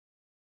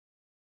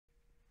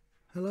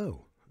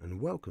Hello and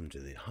welcome to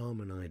the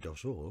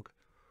HarmonAI.org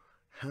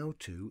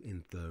How-to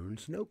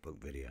Inference Notebook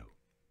video.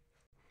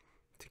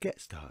 To get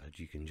started,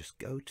 you can just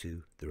go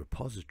to the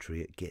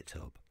repository at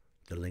GitHub.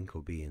 The link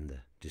will be in the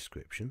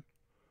description.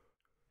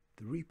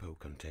 The repo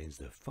contains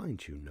the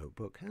fine-tune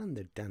notebook and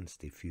the Dance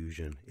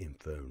Diffusion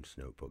Inference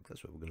notebook.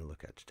 That's what we're going to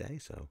look at today.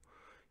 So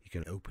you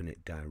can open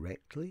it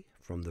directly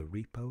from the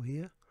repo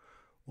here,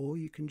 or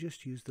you can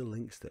just use the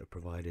links that are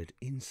provided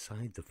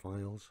inside the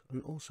files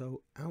and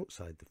also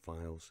outside the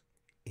files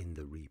in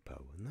the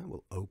repo, and that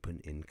will open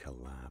in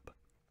Collab.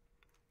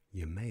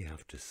 You may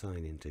have to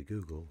sign into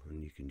Google,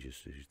 and you can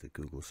just use the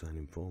Google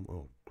sign-in form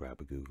or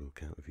grab a Google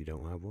account if you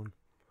don't have one.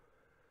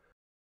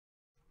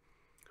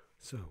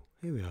 So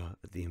here we are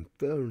at the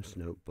Inference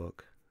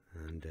notebook,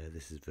 and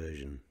this is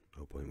version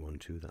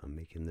 0.12 that I'm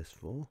making this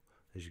for.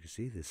 As you can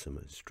see, there's some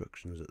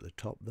instructions at the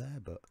top there,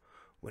 but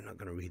we're not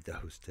going to read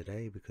those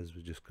today because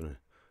we're just going to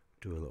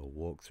do a little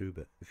walkthrough.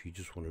 But if you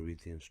just want to read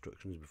the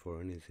instructions before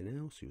anything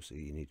else, you'll see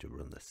you need to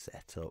run the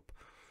setup,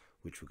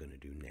 which we're going to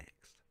do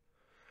next.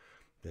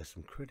 There's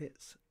some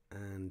credits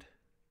and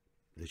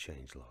the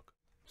changelog.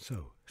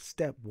 So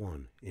step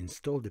 1,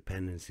 install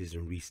dependencies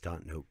and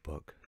restart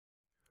notebook.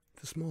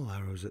 The small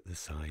arrows at the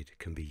side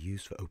can be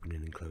used for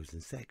opening and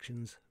closing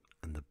sections,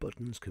 and the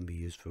buttons can be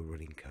used for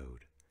running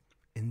code.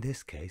 In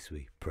this case,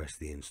 we press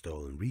the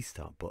install and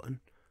restart button,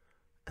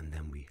 and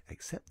then we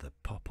accept the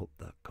pop-up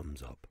that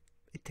comes up.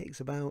 It takes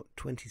about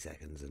 20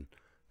 seconds, and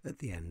at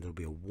the end there'll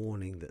be a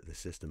warning that the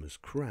system has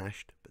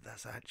crashed, but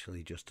that's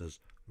actually just us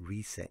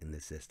resetting the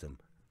system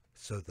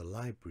so the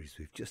libraries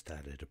we've just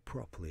added are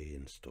properly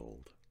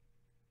installed.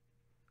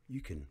 You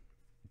can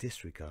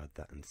disregard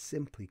that and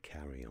simply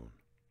carry on.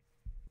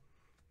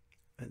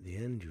 At the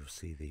end you'll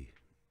see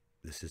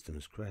the system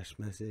has crashed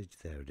message.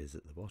 There it is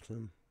at the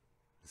bottom.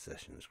 The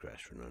session has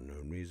crashed for an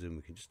unknown reason.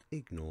 We can just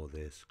ignore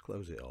this,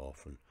 close it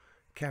off, and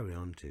carry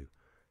on to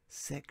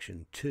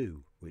section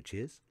 2, which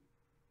is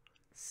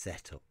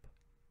setup.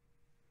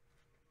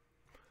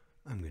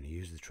 I'm going to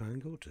use the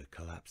triangle to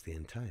collapse the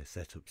entire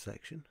setup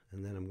section,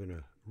 and then I'm going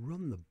to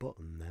run the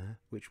button there,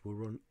 which will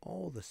run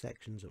all the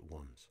sections at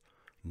once.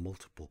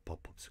 Multiple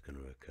pop-ups are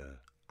going to occur.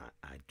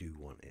 I do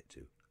want it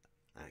to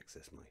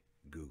access my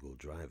Google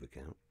Drive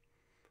account.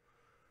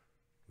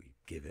 We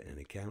give it an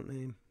account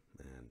name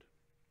and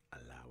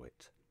allow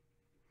it,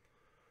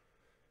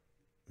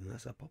 and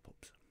that's our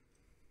pop-ups.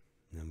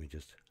 And then we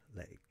just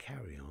let it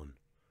carry on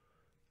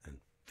and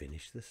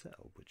finish the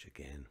setup, which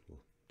again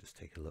will just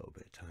take a little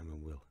bit of time,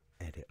 and we'll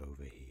edit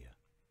over here.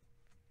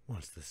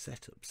 Once the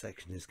setup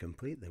section is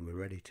complete, then we're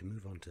ready to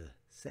move on to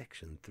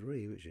section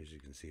 3, which, as you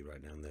can see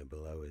right down there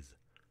below, is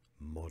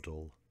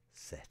model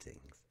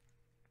settings.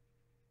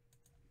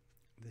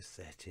 The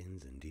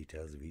settings and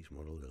details of each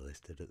model are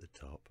listed at the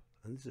top,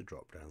 and there's a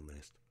drop down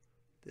list.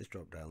 This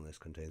drop down list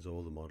contains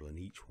all the model, and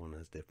each one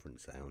has different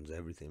sounds,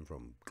 everything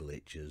from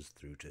glitches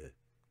through to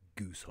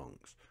goose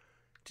honks.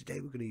 Today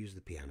we're going to use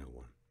the piano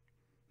one,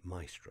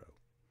 Maestro.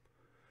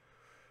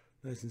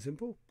 Nice and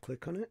simple.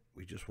 Click on it.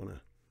 We just want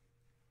to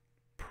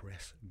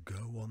press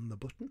go on the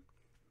button,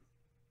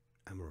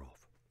 and we're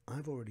off.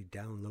 I've already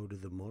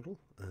downloaded the model,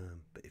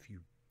 but if you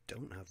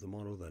don't have the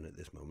model, then at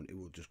this moment it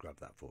will just grab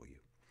that for you.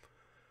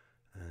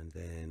 And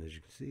then, as you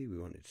can see, we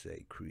want it to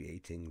say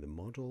creating the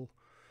model,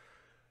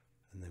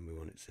 and then we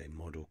want it to say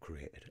model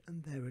created,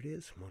 and there it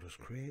is, models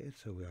created.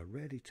 So we are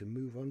ready to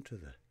move on to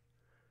the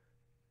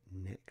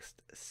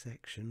next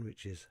section,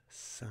 which is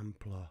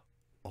sampler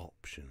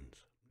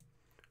options.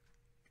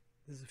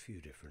 There's a few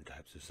different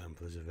types of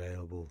samplers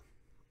available.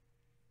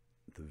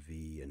 The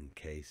V and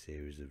K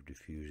series of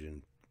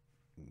diffusion.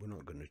 We're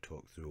not going to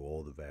talk through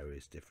all the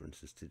various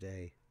differences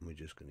today. We're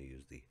just going to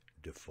use the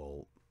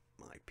default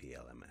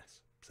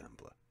IPLMS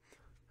sampler.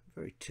 A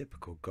very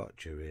typical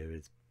gotcha here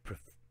is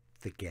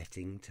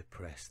forgetting to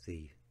press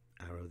the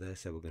arrow there,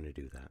 so we're going to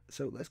do that.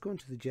 So let's go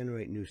into the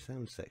generate new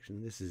sound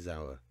section. This is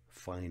our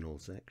final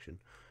section.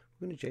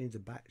 We're going to change the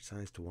batch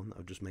size to 1.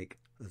 That'll just make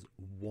as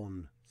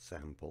one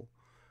sample.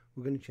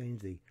 We're going to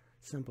change the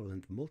sample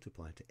length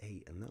multiply to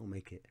 8, and that'll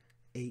make it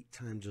 8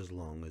 times as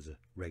long as a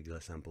regular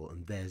sample.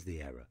 And there's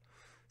the error.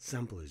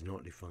 Sample is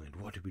not defined.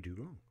 What did we do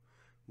wrong?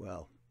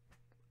 Well,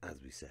 as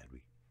we said,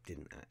 we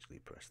didn't actually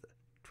press the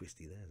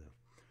twisty there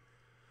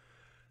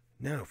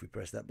though. Now if we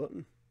press that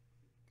button,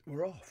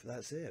 we're off.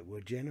 That's it.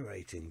 We're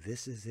generating.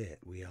 This is it.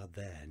 We are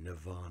there.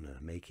 Nirvana,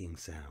 making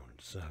sound.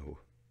 So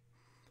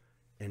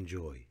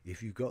enjoy.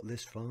 If you got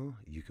this far,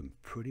 you can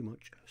pretty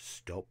much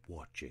stop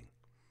watching.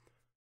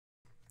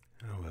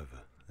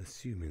 However,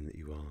 assuming that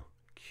you are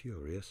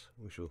curious,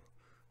 we shall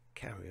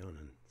carry on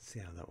and see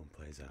how that one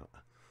plays out.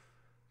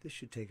 This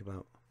should take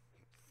about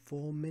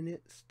 4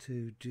 minutes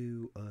to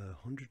do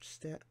 100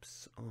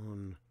 steps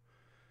on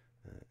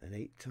an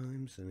 8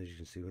 times, and as you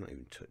can see, we're not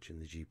even touching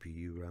the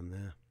GPU RAM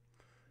there.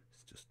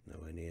 It's just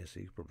nowhere near, so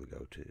you could probably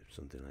go to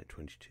something like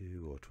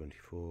 22 or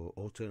 24.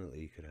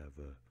 Alternately, you could have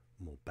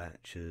more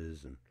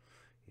batches and,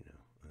 you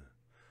know,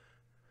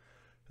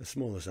 a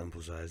smaller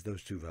sample size,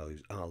 those two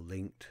values are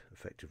linked.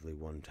 Effectively,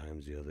 one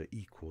times the other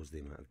equals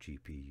the amount of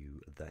GPU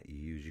that you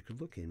use. You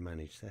could look in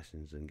managed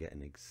sessions and get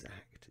an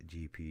exact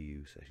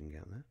GPU session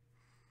count there.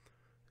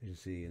 You can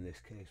see in this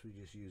case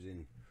we're just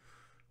using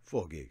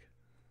 4 gig.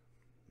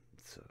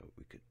 So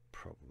we could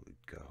probably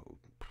go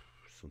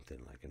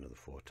something like another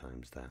 4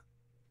 times that.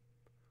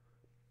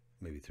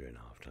 Maybe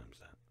 3.5 times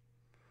that.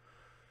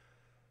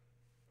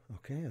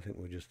 Okay, I think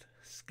we'll just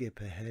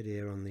skip ahead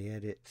here on the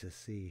edit to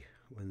see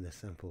when the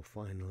sample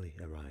finally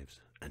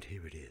arrives. And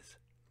here it is.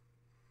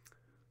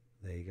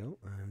 There you go.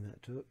 And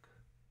that took,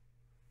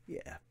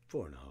 yeah,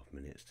 4.5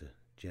 minutes to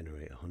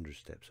generate 100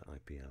 steps at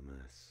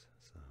IPMS.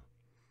 So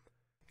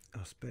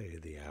I'll spare you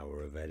the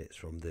hour of edits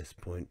from this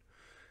point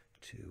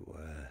to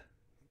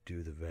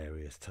do the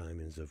various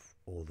timings of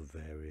all the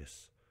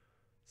various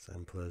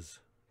samplers.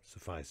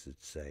 Suffice it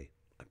to say,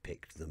 I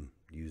picked them,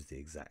 used the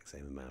exact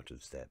same amount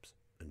of steps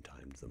and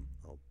timed them.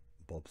 I'll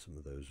bob some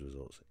of those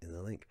results in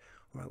the link.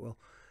 Alright, well,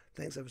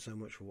 thanks ever so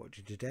much for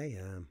watching today.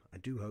 I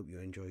do hope you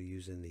enjoy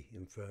using the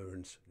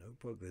Inference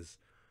notebook. There's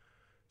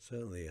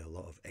certainly a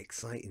lot of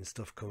exciting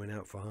stuff coming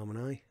out for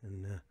HarmonAI,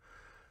 and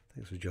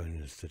thanks for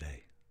joining us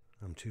today.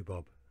 I'm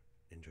 2Bob.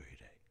 Enjoy your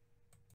day.